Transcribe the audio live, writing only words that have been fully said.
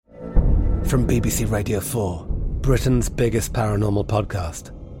From BBC Radio 4, Britain's biggest paranormal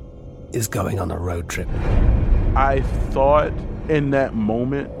podcast is going on a road trip. I thought in that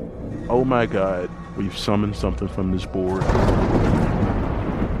moment, oh my God, we've summoned something from this board.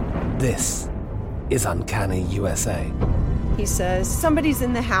 This is Uncanny USA. He says, somebody's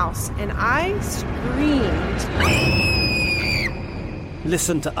in the house, and I screamed.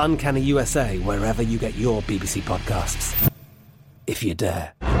 Listen to Uncanny USA wherever you get your BBC podcasts, if you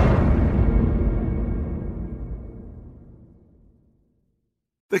dare.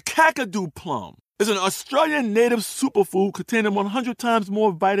 The Kakadu plum is an Australian native superfood containing 100 times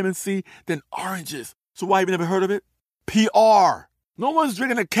more vitamin C than oranges. So why have you never heard of it? PR. No one's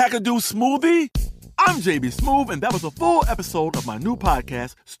drinking a Kakadu smoothie? I'm JB Smoove, and that was a full episode of my new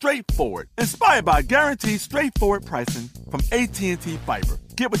podcast, Straightforward, inspired by guaranteed straightforward pricing from AT&T Fiber.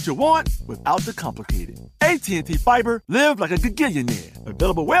 Get what you want without the complicated. AT&T Fiber, live like a gigillionaire.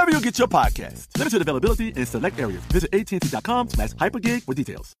 Available wherever you get your podcasts. Limited availability in select areas. Visit AT&T.com/hypergig for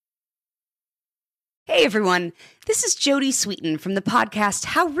details. Hey everyone, this is Jodie Sweetin from the podcast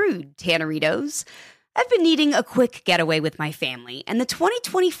How Rude, Tanneritos. I've been needing a quick getaway with my family, and the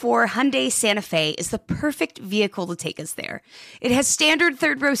 2024 Hyundai Santa Fe is the perfect vehicle to take us there. It has standard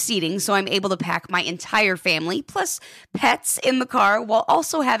third-row seating, so I'm able to pack my entire family, plus pets, in the car, while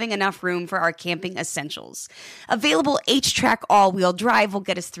also having enough room for our camping essentials. Available H-Track all-wheel drive will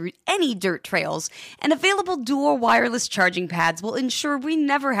get us through any dirt trails, and available dual wireless charging pads will ensure we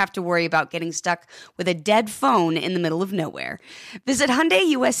never have to worry about getting stuck with a dead phone in the middle of nowhere. Visit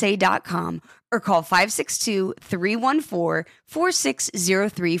HyundaiUSA.com or call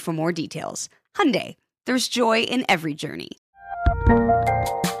 562-314-4603 for more details. Hyundai, there's joy in every journey.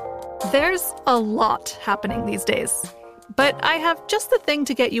 There's a lot happening these days, but I have just the thing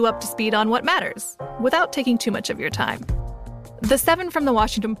to get you up to speed on what matters, without taking too much of your time. The 7 from the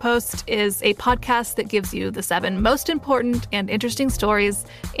Washington Post is a podcast that gives you the 7 most important and interesting stories,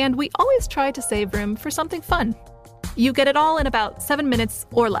 and we always try to save room for something fun. You get it all in about 7 minutes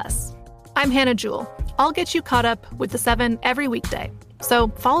or less. I'm Hannah Jewell. I'll get you caught up with the 7 every weekday. So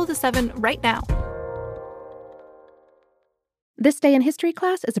follow the 7 right now. This Day in History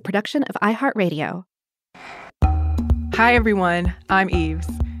Class is a production of iHeartRadio. Hi, everyone. I'm Eves,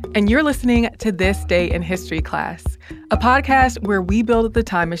 and you're listening to This Day in History Class, a podcast where we build the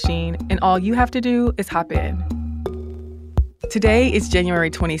time machine and all you have to do is hop in. Today is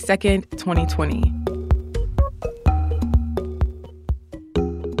January 22nd, 2020.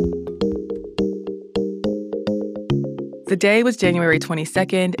 The day was January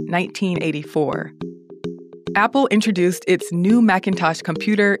 22nd, 1984. Apple introduced its new Macintosh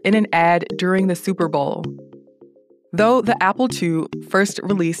computer in an ad during the Super Bowl. Though the Apple II, first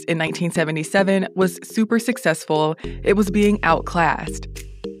released in 1977, was super successful, it was being outclassed.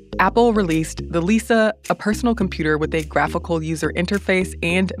 Apple released the Lisa, a personal computer with a graphical user interface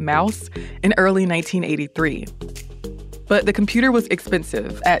and mouse, in early 1983. But the computer was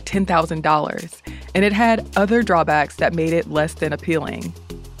expensive at $10,000, and it had other drawbacks that made it less than appealing.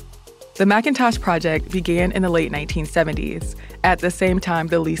 The Macintosh project began in the late 1970s, at the same time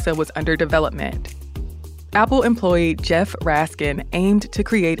the Lisa was under development. Apple employee Jeff Raskin aimed to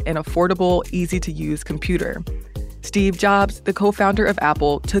create an affordable, easy-to-use computer. Steve Jobs, the co-founder of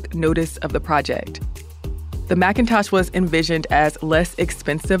Apple, took notice of the project. The Macintosh was envisioned as less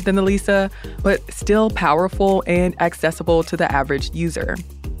expensive than the Lisa, but still powerful and accessible to the average user.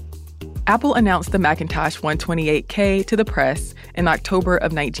 Apple announced the Macintosh 128K to the press in October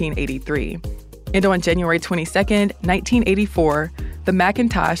of 1983. And on January 22nd, 1984, the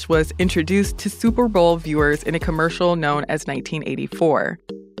Macintosh was introduced to Super Bowl viewers in a commercial known as 1984.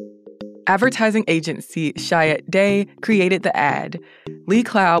 Advertising agency Chiat Day created the ad. Lee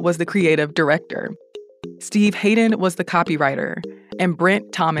Clow was the creative director. Steve Hayden was the copywriter, and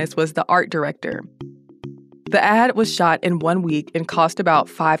Brent Thomas was the art director. The ad was shot in 1 week and cost about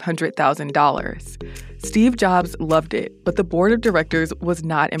 $500,000. Steve Jobs loved it, but the board of directors was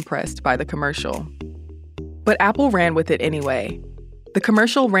not impressed by the commercial. But Apple ran with it anyway. The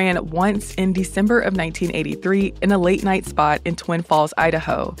commercial ran once in December of 1983 in a late-night spot in Twin Falls,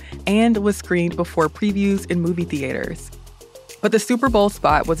 Idaho, and was screened before previews in movie theaters. But the Super Bowl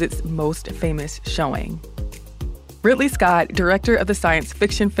spot was its most famous showing. Ridley Scott, director of the science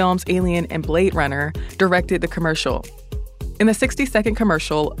fiction films Alien and Blade Runner, directed the commercial. In the 60-second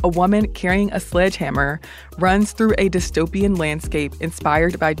commercial, a woman carrying a sledgehammer runs through a dystopian landscape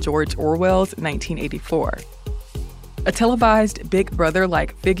inspired by George Orwell's 1984. A televised Big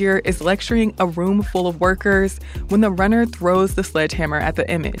Brother-like figure is lecturing a room full of workers when the runner throws the sledgehammer at the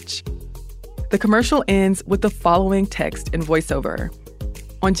image. The commercial ends with the following text and voiceover.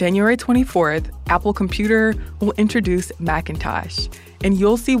 On January 24th, Apple Computer will introduce Macintosh, and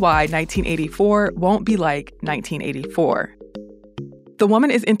you'll see why 1984 won't be like 1984. The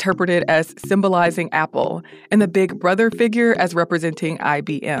woman is interpreted as symbolizing Apple, and the big brother figure as representing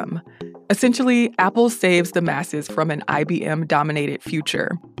IBM. Essentially, Apple saves the masses from an IBM-dominated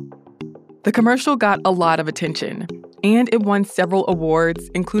future. The commercial got a lot of attention, and it won several awards,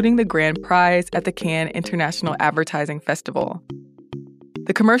 including the grand prize at the Cannes International Advertising Festival.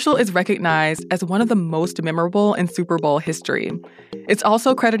 The commercial is recognized as one of the most memorable in Super Bowl history. It's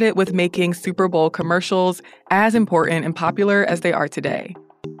also credited with making Super Bowl commercials as important and popular as they are today.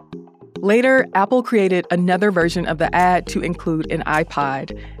 Later, Apple created another version of the ad to include an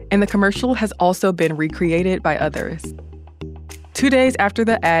iPod, and the commercial has also been recreated by others. 2 days after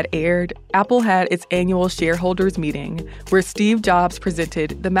the ad aired, Apple had its annual shareholders meeting where Steve Jobs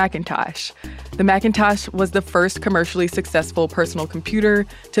presented the Macintosh. The Macintosh was the first commercially successful personal computer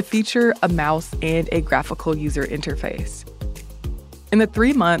to feature a mouse and a graphical user interface. In the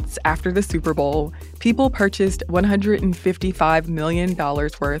 3 months after the Super Bowl, people purchased $155 million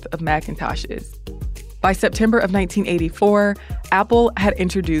worth of Macintoshes. By September of 1984, Apple had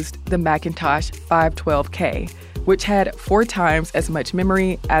introduced the Macintosh 512K, which had 4 times as much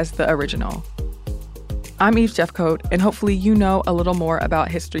memory as the original. I'm Eve Jeffcoat, and hopefully you know a little more about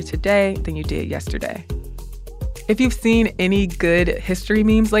history today than you did yesterday. If you've seen any good history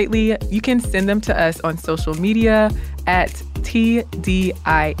memes lately, you can send them to us on social media at TDIHC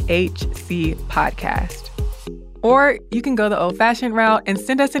Podcast. Or you can go the old-fashioned route and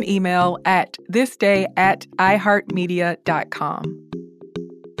send us an email at thisday@iheartmedia.com.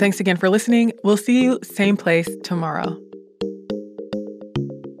 Thanks again for listening. We'll see you same place tomorrow.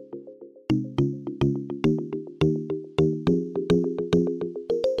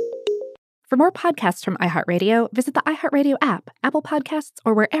 For more podcasts from iHeartRadio, visit the iHeartRadio app, Apple Podcasts,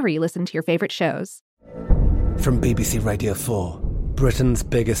 or wherever you listen to your favorite shows. From BBC Radio 4, Britain's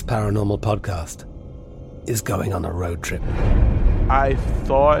biggest paranormal podcast is going on a road trip. I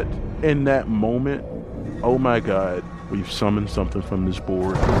thought in that moment, oh my God, we've summoned something from this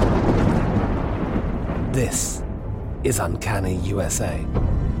board. This is Uncanny USA.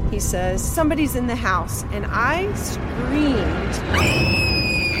 He says, somebody's in the house, and I screamed.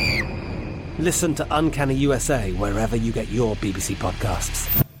 Listen to Uncanny USA wherever you get your BBC podcasts,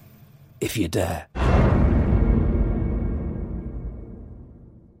 if you dare.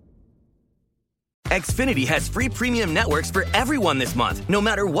 Xfinity has free premium networks for everyone this month, no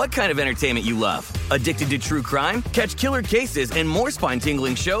matter what kind of entertainment you love. Addicted to true crime? Catch killer cases and more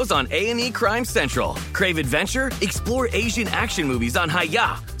spine-tingling shows on A&E Crime Central. Crave adventure? Explore Asian action movies on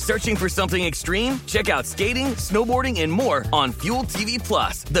Hi-YAH. Searching for something extreme? Check out skating, snowboarding, and more on Fuel TV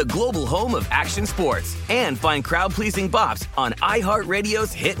Plus, the global home of action sports. And find crowd-pleasing bops on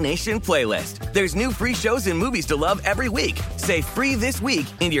iHeartRadio's Hit Nation playlist. There's new free shows and movies to love every week. Say free this week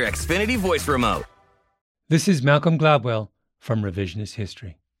in your Xfinity voice remote. This is Malcolm Gladwell from Revisionist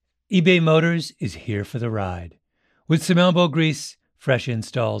History. eBay Motors is here for the ride. With some elbow grease, fresh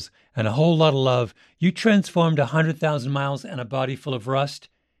installs, and a whole lot of love, you transformed 100,000 miles and a body full of rust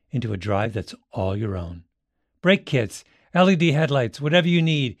into a drive that's all your own. Brake kits, LED headlights, whatever you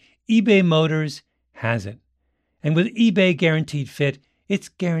need, eBay Motors has it. And with eBay Guaranteed Fit, it's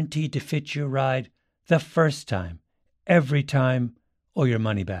guaranteed to fit your ride the first time, every time, or your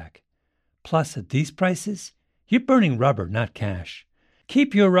money back. Plus, at these prices, you're burning rubber, not cash.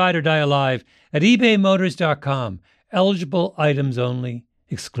 Keep your ride or die alive at ebaymotors.com. Eligible items only.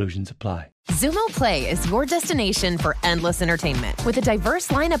 Exclusions apply. Xumo Play is your destination for endless entertainment. With a diverse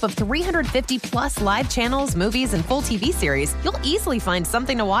lineup of 350-plus live channels, movies, and full TV series, you'll easily find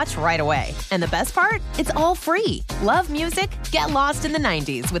something to watch right away. And the best part? It's all free. Love music? Get lost in the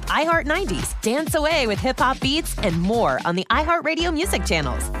 90s with iHeart 90s, dance away with hip-hop beats, and more on the iHeartRadio music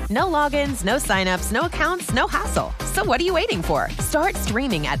channels. No logins, no signups, no accounts, no hassle. So what are you waiting for? Start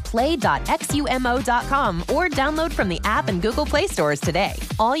streaming at play.xumo.com or download from the app and Google Play stores today.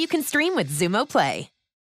 All you can stream with Xumo Play.